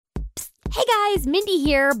Hey guys, Mindy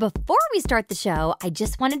here. Before we start the show, I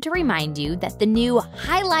just wanted to remind you that the new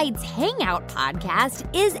Highlights Hangout podcast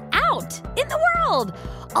is out in the world.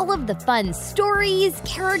 All of the fun stories,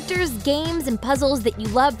 characters, games, and puzzles that you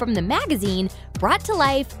love from the magazine brought to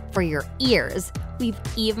life for your ears. We've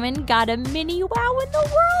even got a mini Wow in the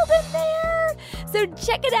World in there. So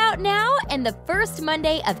check it out now, and the first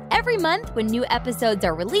Monday of every month when new episodes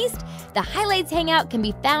are released, the Highlights Hangout can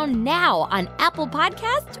be found now on Apple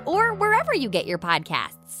Podcasts or wherever you get your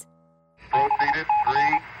podcasts. Proceeded,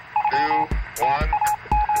 3, 2, 1,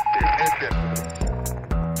 ignition.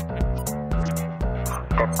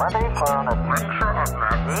 Get ready for an adventure of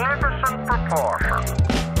magnificent proportions.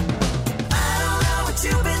 I don't know what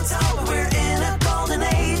you've been told, but we're in a golden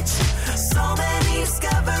age. So many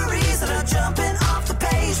discoveries that are jumping off the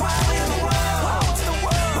page. Wow in the world.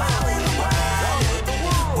 Wow in the world.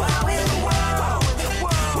 Wow in the world.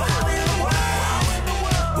 Wow in the world.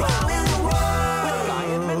 Wow in the world. With Guy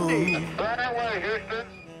and Mindy. Right away, Houston.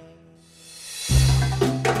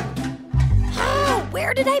 Oh,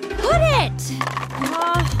 where did I put it?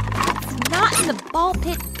 It's not in the ball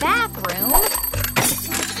pit bathroom.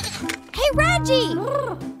 Hey, Reggie!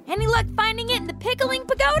 Any luck finding it in the pickling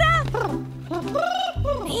pagoda?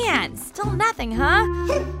 Man, still nothing, huh?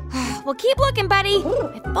 Well, keep looking, buddy.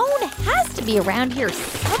 My phone has to be around here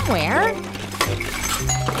somewhere.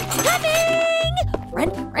 Coming! Run.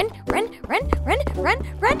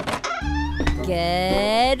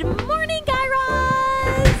 Good morning, Guy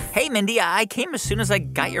Raz. Hey, Mindy, I came as soon as I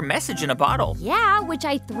got your message in a bottle. Yeah, which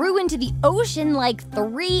I threw into the ocean like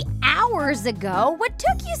 3 hours ago. What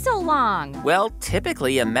took you so long? Well,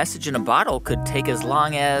 typically a message in a bottle could take as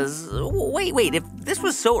long as... Wait, if this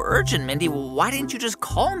was so urgent, Mindy, why didn't you just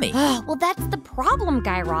call me? Well, that's the problem,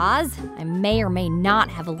 Guy Raz. I may or may not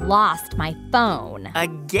have lost my phone.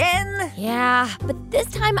 Again? Yeah, but this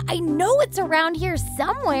time I know it's around here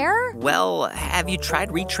somewhere. Well, have you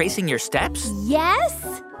tried retracing your steps? Yes?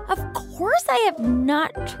 Of course I have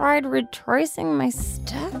not tried retracing my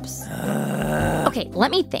steps. Okay,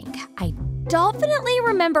 let me think. I definitely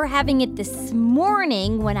remember having it this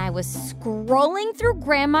morning when I was scrolling through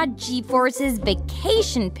Grandma G-Force's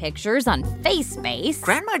vacation pictures on FaceBase.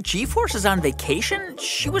 Grandma G-Force is on vacation?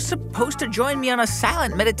 She was supposed to join me on a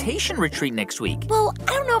silent meditation retreat next week. Well, I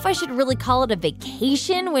don't know if I should really call it a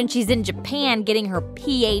vacation when she's in Japan getting her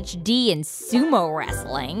PhD in sumo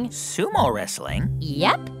wrestling. Sumo wrestling?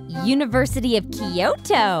 Yep, University of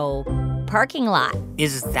Kyoto. Parking lot.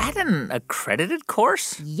 Is that an accredited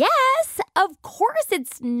course? Yes, of course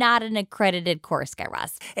it's not an accredited course, Guy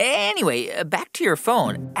Raz. Anyway, back to your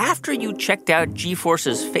phone. After you checked out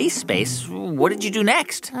G-Force's FaceBase, what did you do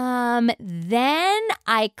next? Then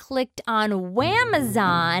I clicked on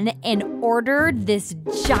Whamazon and ordered this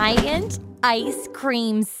giant ice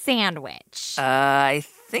cream sandwich. I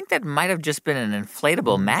think that might have just been an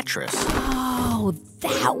inflatable mattress. Oh,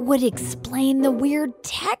 that would explain the weird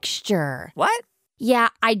texture. What? Yeah,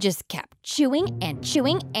 I just kept chewing and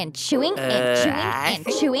chewing and chewing and chewing and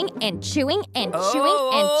chewing and chewing and chewing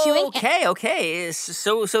and chewing. Okay.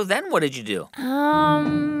 So then what did you do?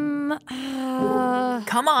 Come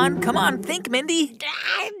on, think, Mindy.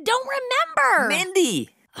 I don't remember. Mindy.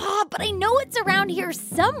 But I know it's around here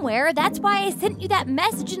somewhere. That's why I sent you that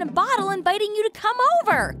message in a bottle inviting you to come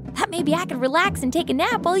over. Thought maybe I could relax and take a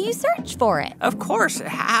nap while you search for it. Of course.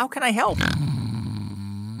 How can I help?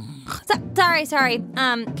 Sorry.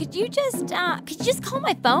 Could you just call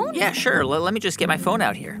my phone? Yeah, sure. Let me just get my phone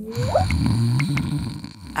out here.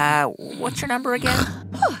 What's your number again?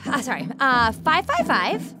 Sorry.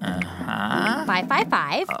 555.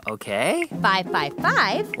 555. Okay.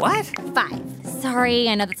 555. What? 5. Sorry,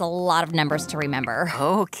 I know that's a lot of numbers to remember.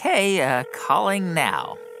 Okay, calling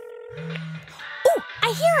now. Oh,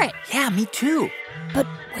 I hear it. Yeah, me too. But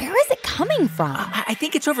where is it coming from? I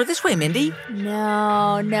think it's over this way, Mindy.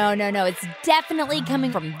 No. It's definitely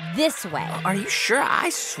coming from this way. Are you sure? I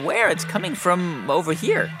swear it's coming from over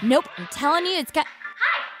here. Nope, I'm telling you it's got...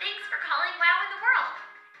 Hi, thanks for calling Wow in the World.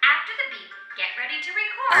 After the beep, get ready to record.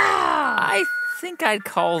 I think I'd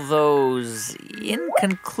call those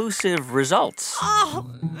inconclusive results. Oh,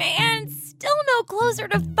 man, still no closer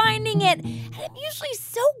to finding it. And I'm usually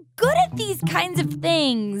so good at these kinds of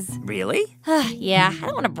things. Really? Yeah, I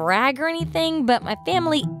don't want to brag or anything, but my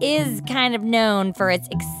family is kind of known for its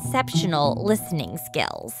exceptional listening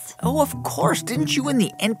skills. Oh, of course. Didn't you win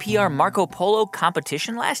the NPR Marco Polo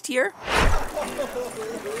competition last year?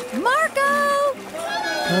 Marco!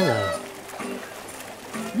 Hello.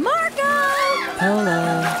 Marco!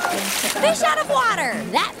 Hello. Fish out of water.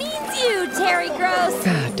 That means you, Terry Gross.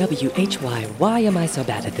 WHY, why am I so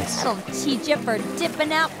bad at this? I'll teach you for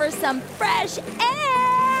dipping out for some fresh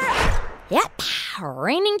air. Yep,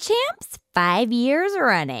 reigning champs, 5 years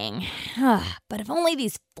running. But if only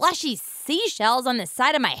these fleshy seashells on the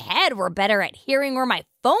side of my head were better at hearing where my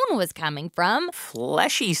phone was coming from.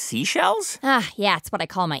 Fleshy seashells? Yeah, it's what I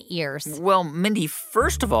call my ears. Well, Mindy,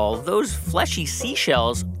 first of all, those fleshy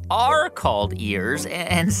seashells are called ears.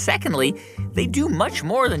 And secondly, they do much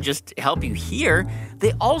more than just help you hear.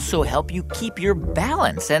 They also help you keep your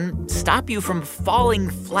balance and stop you from falling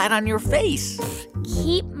flat on your face.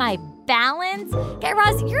 Keep my balance? Guy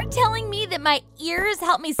Raz, you're telling me that my ears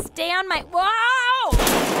help me stay on my... Wow!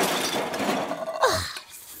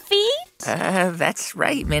 Feet? That's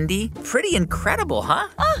right, Mindy. Pretty incredible, huh?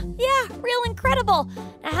 Oh, yeah, real incredible.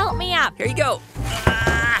 Now help me up. Here you go.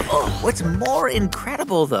 What's more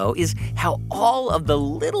incredible, though, is how all of the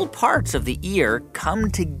little parts of the ear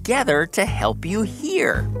come together to help you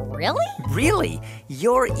hear. Really? Really.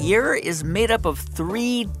 Your ear is made up of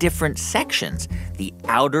 3 different sections: the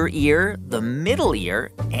outer ear, the middle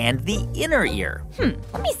ear, and the inner ear.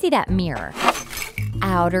 Let me see that mirror.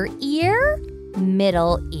 Outer ear,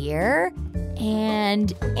 middle ear,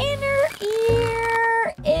 and inner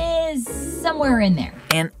ear is somewhere in there.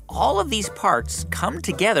 And all of these parts come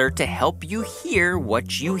together to help you hear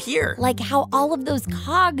what you hear. Like how all of those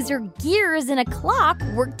cogs or gears in a clock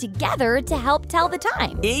work together to help tell the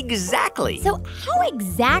time. Exactly. So how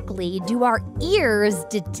exactly do our ears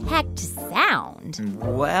detect sound?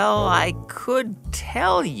 Well, I could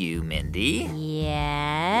tell you, Mindy.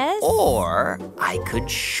 Yes? Or I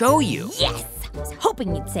could show you. Yes! I was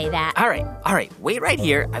hoping you'd say that. All right. Wait right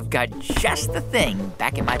here. I've got just the thing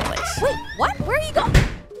back in my place. Wait, what? Where are you going?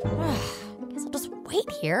 Guess I'll just wait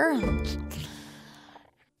here. I don't know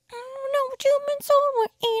what you've been told.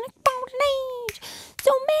 We're in a golden age.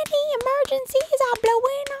 So many emergencies are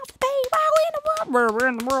blowing off the page. Wow in the world. We're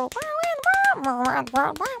in the world. Wow in the world. We're in the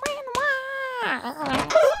world. Wow in the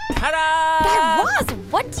world. Ta-da! Guy Raz,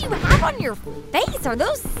 what do you have on your face? Are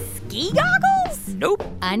those ski goggles? Nope.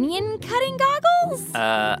 Onion cutting goggles?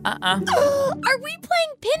 Are we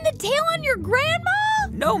playing pin the tail on your grandma?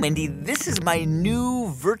 No, Mindy, this is my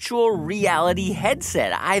new virtual reality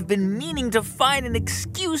headset. I've been meaning to find an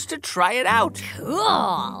excuse to try it out.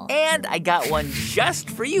 Cool. And I got one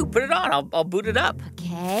just for you. Put it on. I'll boot it up.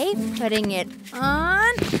 Okay, putting it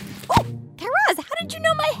on. Oh, Guy Raz, how did you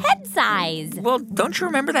know my head size? Well, don't you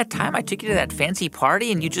remember that time I took you to that fancy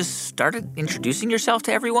party and you just started introducing yourself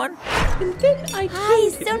to everyone? And then Hi,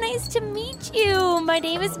 so nice to meet you. My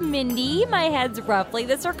name is Mindy. My head's roughly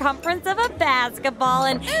the circumference of a basketball.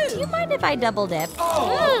 And do you mind if I double dip?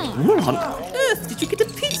 Where on earth did you get a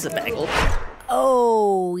pizza bagel?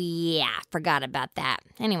 Oh, yeah, forgot about that.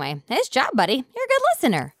 Anyway, nice job, buddy. You're a good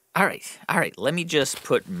listener. All right. Let me just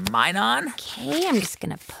put mine on. Okay, I'm just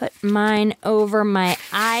going to put mine over my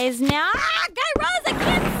eyes now. Guy Raz, I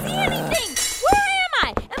can't see anything. Where am I?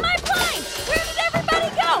 Am I blind? Where did everybody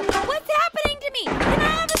go? What's happening to me? Can I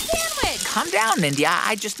have a sandwich? Calm down, Mindy.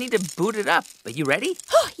 I just need to boot it up. Are you ready?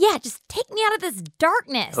 Oh, yeah, just take me out of this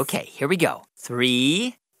darkness. Okay, here we go.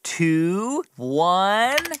 3, 2,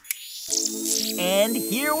 1. And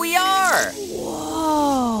here we are.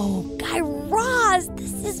 Whoa, Guy Raz,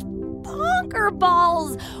 this is bonker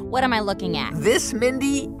balls. What am I looking at? This,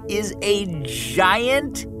 Mindy, is a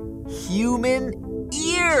giant human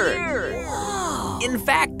ear. Whoa. In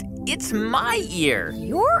fact, it's my ear.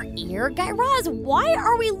 Your ear? Guy Raz, why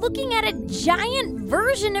are we looking at a giant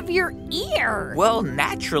version of your ear? Well,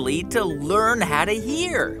 naturally, to learn how to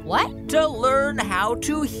hear. What? To learn how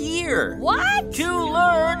to hear. What? To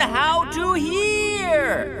learn how to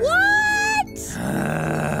hear. What?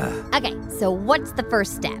 Okay, so what's the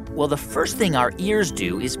first step? Well, the first thing our ears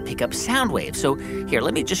do is pick up sound waves. So here,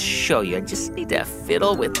 let me just show you. I just need to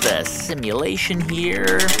fiddle with the simulation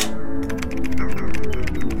here.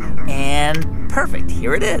 And perfect,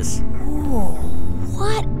 here it is. Ooh,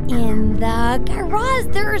 what in the... Guy Raz,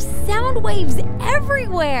 there are sound waves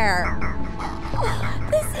everywhere.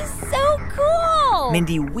 This is so cool.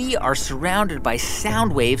 Mindy, we are surrounded by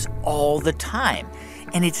sound waves all the time.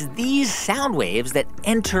 And it's these sound waves that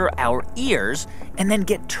enter our ears and then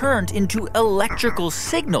get turned into electrical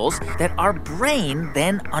signals that our brain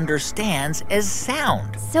then understands as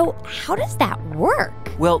sound. So how does that work?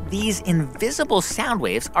 Well, these invisible sound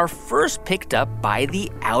waves are first picked up by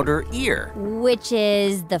the outer ear. Which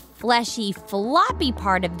is the fleshy, floppy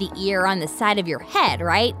part of the ear on the side of your head,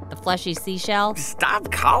 right? The fleshy seashell?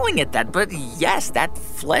 Stop calling it that, but yes, that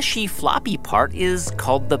fleshy, floppy part is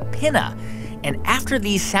called the pinna. And after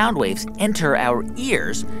these sound waves enter our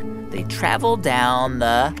ears, They travel down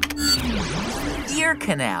the ear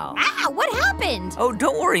canal. Ah, what happened? Oh,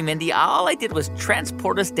 don't worry, Mindy. All I did was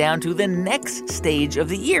transport us down to the next stage of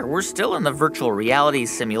the ear. We're still in the virtual reality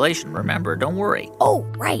simulation, remember? Don't worry. Oh,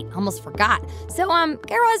 right. Almost forgot. So,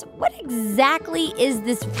 Guy Raz, what exactly is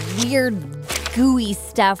this weird gooey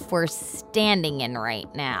stuff we're standing in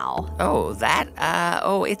right now? Oh, that?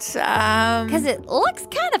 It's, Because it looks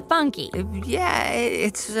kind of funky. Yeah,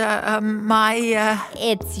 it's, my,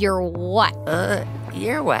 It's your what?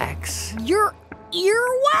 earwax. Your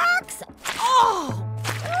earwax? Oh,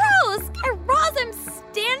 gross. Guy Raz, I'm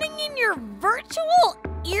standing in your virtual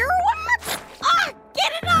earwax? Ah,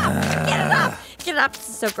 get it up. Get it up. Get it up.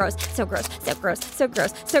 So gross. So gross. So gross. So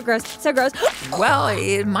gross. So gross. So gross. Well,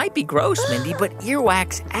 it might be gross, Mindy, but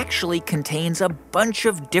earwax actually contains a bunch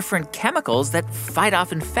of different chemicals that fight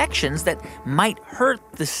off infections that might hurt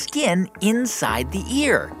the skin inside the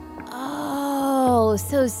ear. Oh,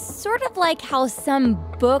 so sort of like how some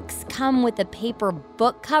books come with a paper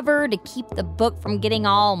book cover to keep the book from getting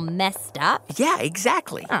all messed up? Yeah,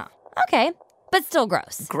 exactly. Oh, okay. But still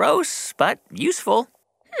gross. Gross, but useful.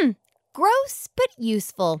 Gross, but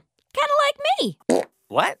useful. Kind of like me.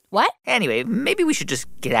 What? What? Anyway, maybe we should just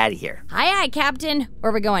get out of here. Aye, Captain.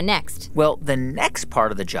 Where are we going next? Well, the next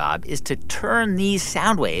part of the job is to turn these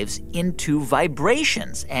sound waves into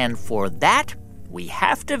vibrations. And for that, we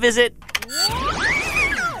have to visit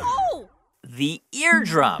Oh, the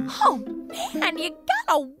eardrum. oh man, you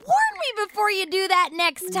gotta warn me before you do that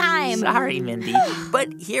next time. Sorry, Mindy,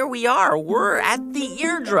 but here we are. We're at the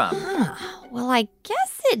eardrum. Well, I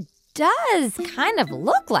guess it does kind of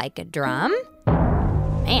look like a drum.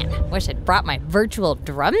 Man, wish I'd brought my virtual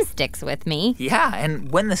drumsticks with me. Yeah, and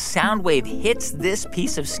when the sound wave hits this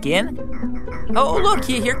piece of skin... Oh, look,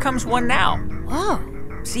 here comes one now. Whoa.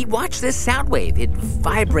 See, watch this sound wave. It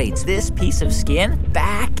vibrates this piece of skin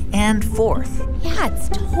back and forth. Yeah, it's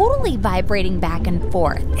totally vibrating back and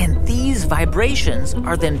forth. And these vibrations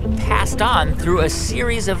are then passed on through a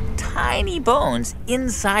series of tiny bones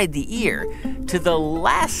inside the ear to the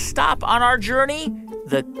last stop on our journey,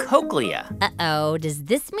 the cochlea. Uh-oh, does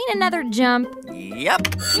this mean another jump? Yep.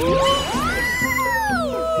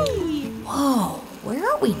 Whoa, where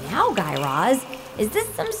are we now, Guy Raz? Is this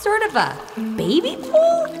some sort of a baby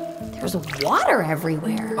pool? There's water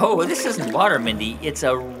everywhere. Oh, this isn't water, Mindy. It's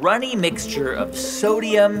a runny mixture of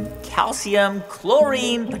sodium, calcium,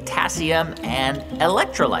 chlorine, potassium, and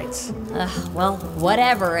electrolytes. Ugh, well,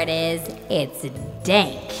 whatever it is, it's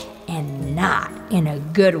dank and not in a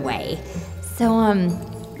good way. So,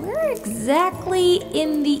 where exactly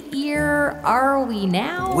in the ear are we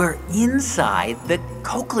now? We're inside the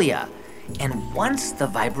cochlea. And once the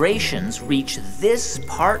vibrations reach this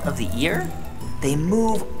part of the ear, they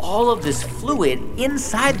move all of this fluid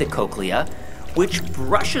inside the cochlea, which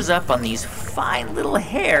brushes up on these fine little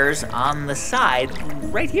hairs on the side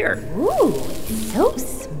right here. Ooh, so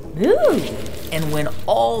smooth. And when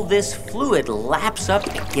all this fluid laps up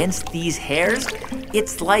against these hairs,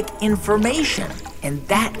 it's like information. And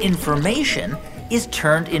that information is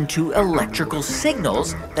turned into electrical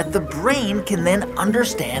signals that the brain can then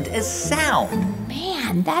understand as sound.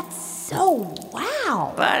 Man, that's so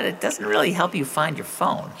wow. But it doesn't really help you find your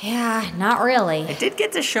phone. Yeah, not really. I did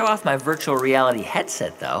get to show off my virtual reality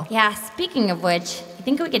headset, though. Yeah, speaking of which, you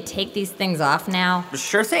think we could take these things off now?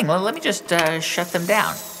 Sure thing. Well, let me just shut them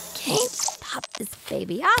down. Okay, pop this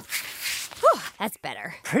baby off. Whew, that's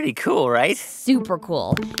better. Pretty cool, right? Super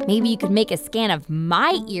cool. Maybe you could make a scan of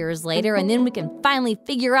my ears later, and then we can finally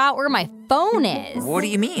figure out where my phone is. What do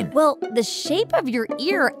you mean? Well, the shape of your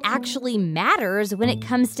ear actually matters when it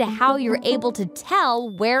comes to how you're able to tell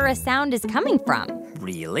where a sound is coming from.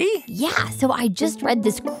 Really? Yeah, so I just read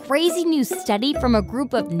this crazy new study from a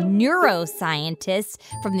group of neuroscientists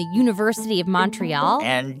from the University of Montreal.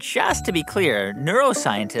 And just to be clear,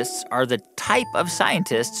 neuroscientists are the type of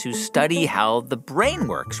scientists who study how the brain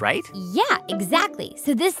works, right? Yeah, exactly.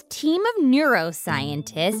 So this team of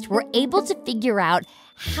neuroscientists were able to figure out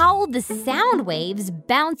how the sound waves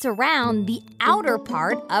bounce around the outer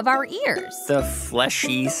part of our ears. The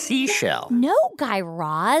fleshy seashell. No, Guy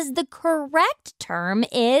Raz, the correct term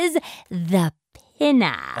is the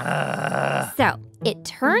pinna. So it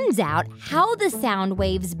turns out how the sound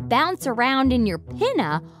waves bounce around in your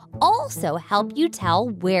pinna also help you tell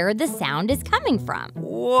where the sound is coming from.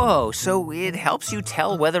 Whoa, so it helps you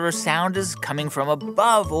tell whether a sound is coming from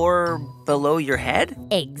above or below your head?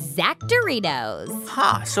 Exactoritos.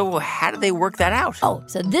 Huh, so how do they work that out? Oh,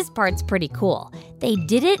 so this part's pretty cool. They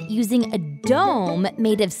did it using a dome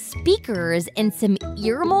made of speakers and some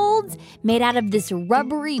ear molds made out of this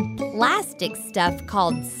rubbery plastic stuff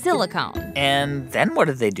called silicone. And then what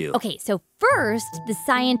did they do? Okay, so first, the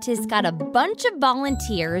scientists got a bunch of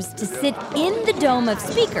volunteers to sit in the dome of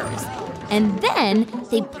speakers. And then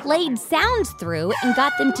they played sounds through and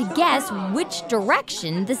got them to guess which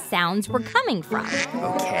direction the sounds were coming from.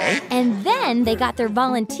 Okay. And then they got their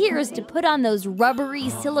volunteers to put on those rubbery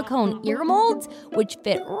silicone ear molds, which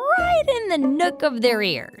fit right in the nook of their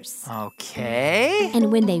ears. Okay. And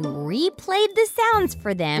when they replayed the sounds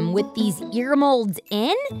for them with these ear molds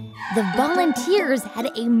in, the volunteers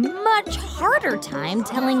had a much harder time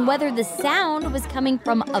telling whether the sound was coming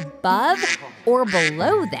from above or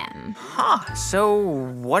below them. Huh. So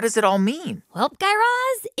what does it all mean? Well, Guy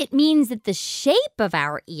Raz, it means that the shape of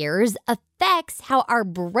our ears affects how our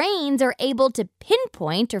brains are able to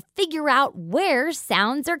pinpoint or figure out where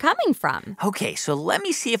sounds are coming from. Okay, so let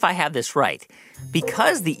me see if I have this right.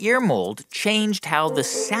 Because the ear mold changed how the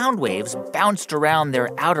sound waves bounced around their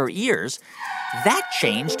outer ears, that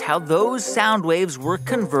changed how those sound waves were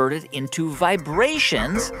converted into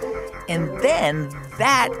vibrations, and then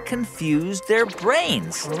that confused their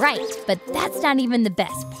brains. Right, but that's not even the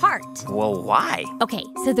best part. Well, why? Okay,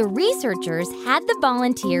 so the researchers had the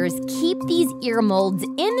volunteers keep these ear molds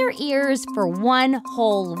in their ears for one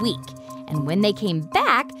whole week. And when they came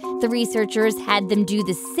back, the researchers had them do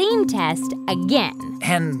the same test again.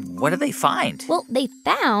 And what did they find? Well, they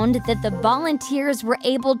found that the volunteers were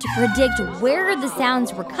able to predict where the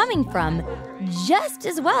sounds were coming from just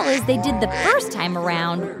as well as they did the first time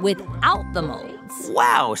around without the molds.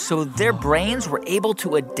 Wow, so their brains were able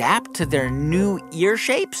to adapt to their new ear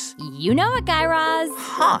shapes? You know it, Guy Raz.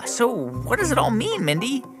 Huh, so what does it all mean,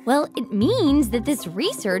 Mindy? Well, it means that this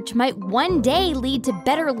research might one day lead to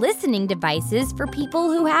better listening devices for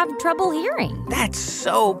people who have trouble hearing. That's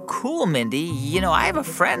so cool, Mindy. You know, I have a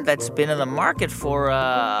friend that's been in the market for,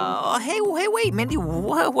 Hey, wait, Mindy,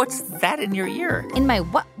 what's that in your ear? In my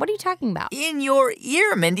what? What are you talking about? In your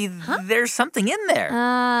ear, Mindy. Huh? There's something in there.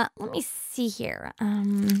 Let me see here.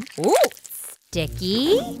 Ooh,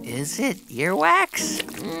 sticky. Is it earwax?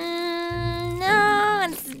 No,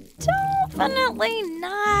 it's definitely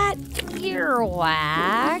not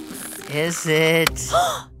earwax. Is it...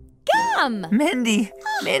 Gum! Mindy,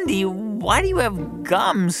 why do you have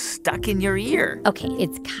gum stuck in your ear? Okay,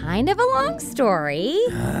 it's kind of a long story,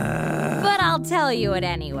 but I'll tell you it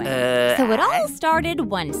anyway. So it all started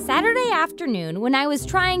one Saturday afternoon when I was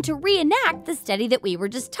trying to reenact the study that we were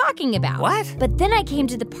just talking about. What? But then I came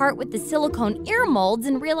to the part with the silicone ear molds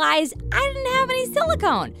and realized I didn't have any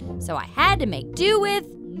silicone, so I had to make do with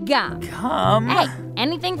gum. Gum? Hey,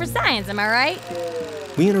 anything for science, am I right?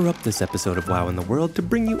 We interrupt this episode of Wow in the World to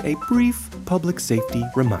bring you a brief public safety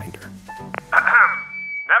reminder.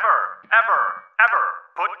 Never, ever, ever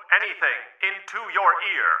put anything into your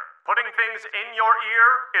ear. Putting things in your ear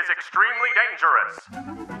is extremely dangerous.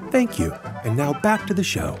 Thank you. And now back to the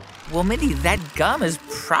show. Well, Mindy, that gum is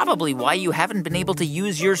probably why you haven't been able to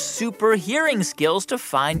use your super hearing skills to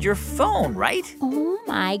find your phone, right? Oh,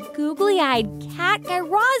 my googly-eyed cat. Guy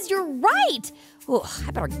Raz, you're right. Ooh,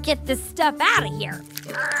 I better get this stuff out of here.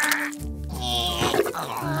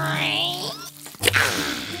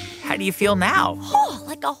 How do you feel now? Oh,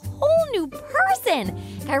 like a whole new person.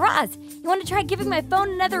 Guy Raz, you want to try giving my phone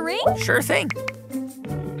another ring? Sure thing.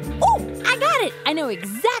 Oh, I got it. I know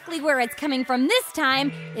exactly where it's coming from this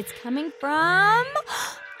time. It's coming from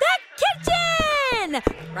the kitchen.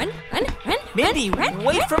 Run. Mindy,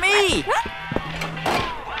 wait for me. Run.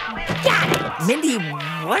 Got it. Mindy,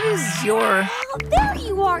 what is your... Oh, there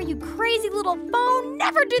you are, you crazy little phone.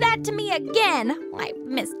 Never do that to me again. I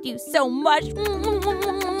missed you so much.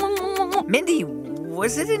 Mindy,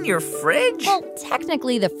 was it in your fridge? Well,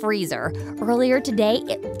 technically the freezer. Earlier today,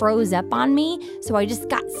 it froze up on me, so I just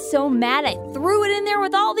got so mad I threw it in there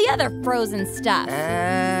with all the other frozen stuff.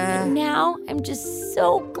 But now I'm just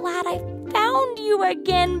so glad I found you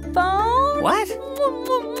again, phone. What?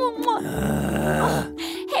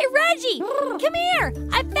 Hey, Reggie, come here.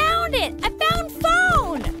 I found it. I found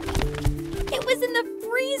phone. It was in the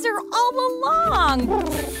freezer all along.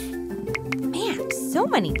 Man, so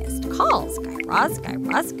many missed calls. Guy Raz, Neil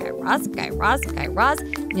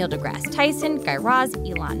deGrasse Tyson, Guy Raz,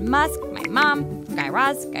 Elon Musk, my mom, Guy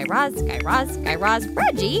Raz,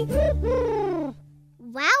 Reggie. Wow in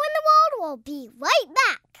the World will be right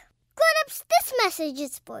back. Grown-ups, this message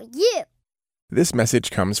is for you. This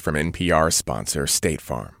message comes from NPR sponsor State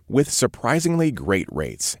Farm. With surprisingly great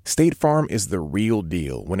rates, State Farm is the real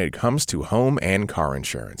deal when it comes to home and car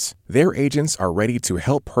insurance. Their agents are ready to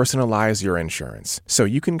help personalize your insurance so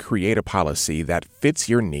you can create a policy that fits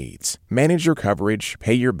your needs. Manage your coverage,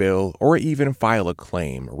 pay your bill, or even file a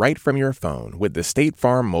claim right from your phone with the State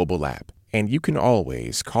Farm mobile app. And you can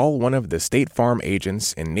always call one of the State Farm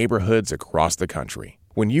agents in neighborhoods across the country.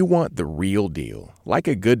 When you want the real deal, like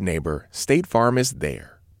a good neighbor, State Farm is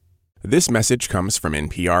there. This message comes from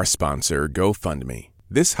NPR sponsor GoFundMe.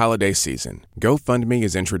 This holiday season, GoFundMe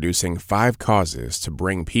is introducing 5 causes to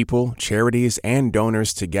bring people, charities, and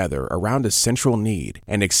donors together around a central need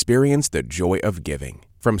and experience the joy of giving.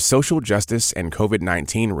 From social justice and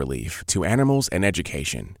COVID-19 relief to animals and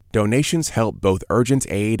education, donations help both urgent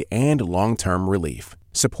aid and long-term relief.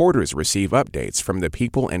 Supporters receive updates from the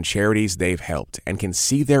people and charities they've helped and can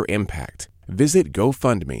see their impact. Visit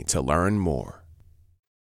GoFundMe to learn more.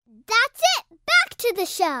 That's it! Back to the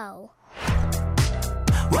show!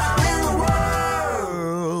 Wow in the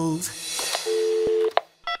world!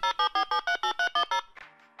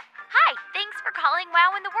 Hi, thanks for calling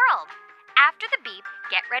Wow in the World. After the beep,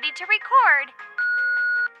 get ready to record.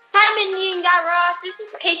 Hi, Mindy and Guy Ross. This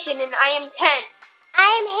is Cation, and I am 10. I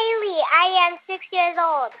am Haley. I am 6 years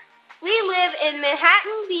old. We live in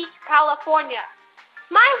Manhattan Beach, California.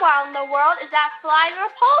 My wow in the world is that flies are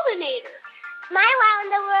pollinators. My wow in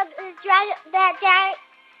the world is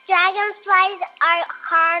dragonflies are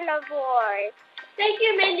carnivores. Thank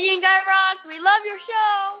you, Mindy and Guy Ross. We love your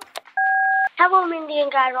show. Hello, Mindy and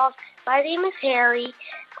Guy Ross. My name is Harry.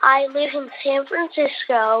 I live in San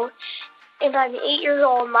Francisco, and I'm 8 years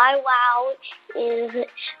old. My wow is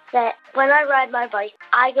that when I ride my bike,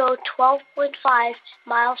 I go 12.5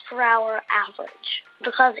 miles per hour average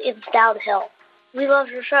because it's downhill. We love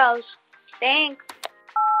your shows. Thanks.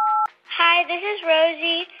 Hi, this is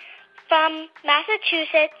Rosie from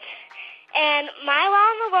Massachusetts, and my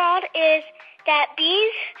wow in the world is that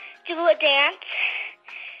bees do a dance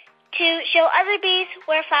to show other bees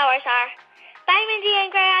where flowers are. Bye, Mindy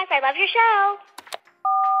and Grass. I love your show.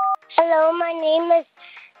 Hello, my name is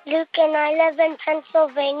Luke, and I live in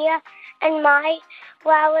Pennsylvania, and my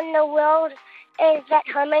wow in the world is that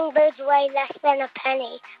hummingbirds weigh less than a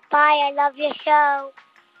penny. Bye, I love your show.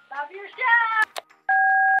 Love your show.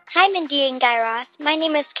 Hi, Mindy and Guy Ross. My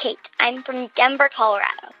name is Kate. I'm from Denver,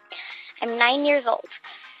 Colorado. I'm 9 years old.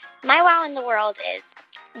 My wow in the world is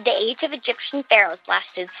the age of Egyptian pharaohs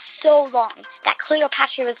lasted so long that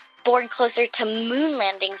Cleopatra was born closer to moon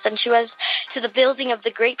landings than she was to the building of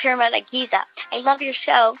the Great Pyramid at Giza. I love your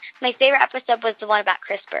show. My favorite episode was the one about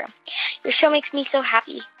CRISPR. Your show makes me so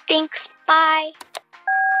happy. Thanks. Bye.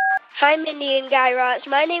 Hi, Mindy and Guy Ross.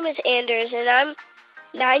 My name is Anders, and I'm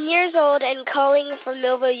 9 years old and calling from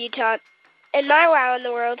Millville, Utah. And my wow in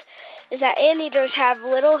the world is that anteaters have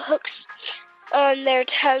little hooks on their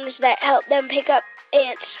tongues that help them pick up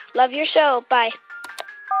ants. Love your show. Bye.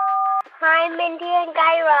 Hi, Mindy and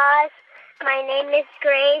Guy Ross. My name is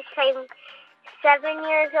Grace. I'm 7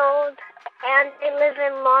 years old, and I live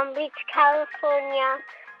in Long Beach, California.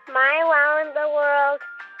 My wow in the world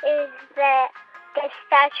is that the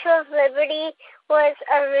Statue of Liberty was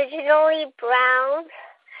originally brown,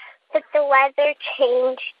 but the weather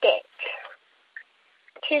changed it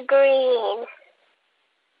to green.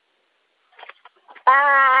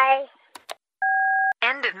 Bye.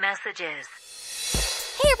 End of messages.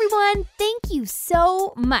 Hey everyone, thank you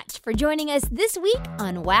so much for joining us this week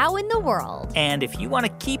on Wow in the World. And if you want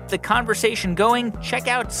to keep the conversation going, check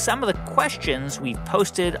out some of the questions we've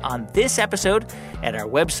posted on this episode at our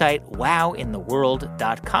website,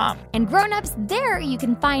 wowintheworld.com. And grown-ups, there you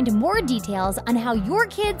can find more details on how your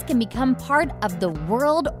kids can become part of the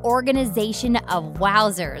World Organization of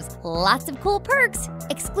Wowzers. Lots of cool perks,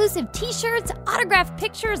 exclusive t-shirts, autographed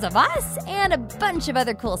pictures of us, and a bunch of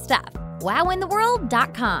other cool stuff.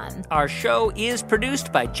 wowintheworld.com. Our show is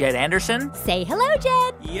produced by Jed Anderson. Say hello,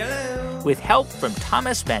 Jed. Hello. With help from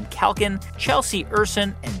Thomas Van Kalken, Chelsea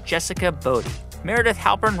Urson, and Jessica Bodie. Meredith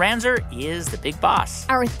Halpern-Ranzer is the big boss.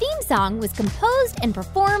 Our theme song was composed and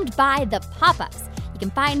performed by The Pop-Ups. You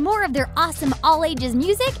can find more of their awesome all-ages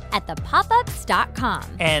music at thepopups.com.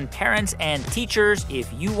 And parents and teachers, if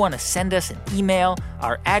you want to send us an email,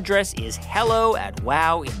 our address is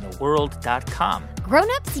hello@wowintheworld.com.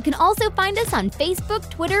 Grown-ups, you can also find us on Facebook,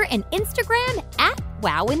 Twitter, and Instagram at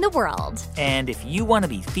Wow in the World. And if you want to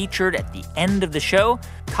be featured at the end of the show,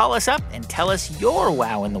 call us up and tell us your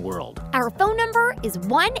wow in the world. Our phone number is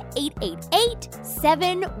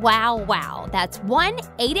 1-888-7-WOW-WOW. That's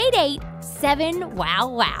 1-888-7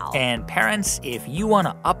 7WOW. And parents, if you want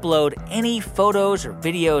to upload any photos or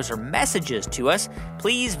videos or messages to us,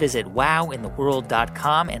 please visit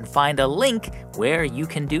wowintheworld.com and find a link where you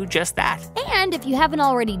can do just that. And if you haven't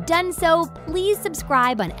already done so, please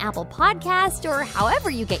subscribe on Apple Podcasts or however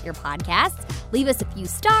you get your podcasts. Leave us a few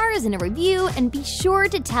stars and a review, and be sure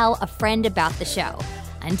to tell a friend about the show.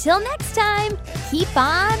 Until next time, keep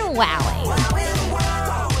on wowing.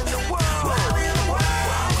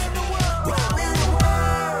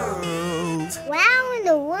 Wow in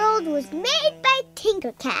the World was made by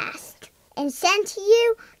Tinkercast and sent to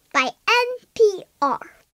you by NPR.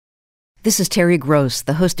 This is Terry Gross,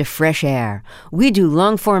 the host of Fresh Air. We do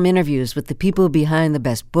long-form interviews with the people behind the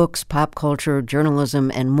best books, pop culture,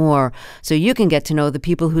 journalism, and more, so you can get to know the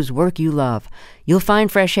people whose work you love. You'll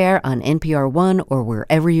find Fresh Air on NPR One or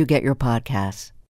wherever you get your podcasts.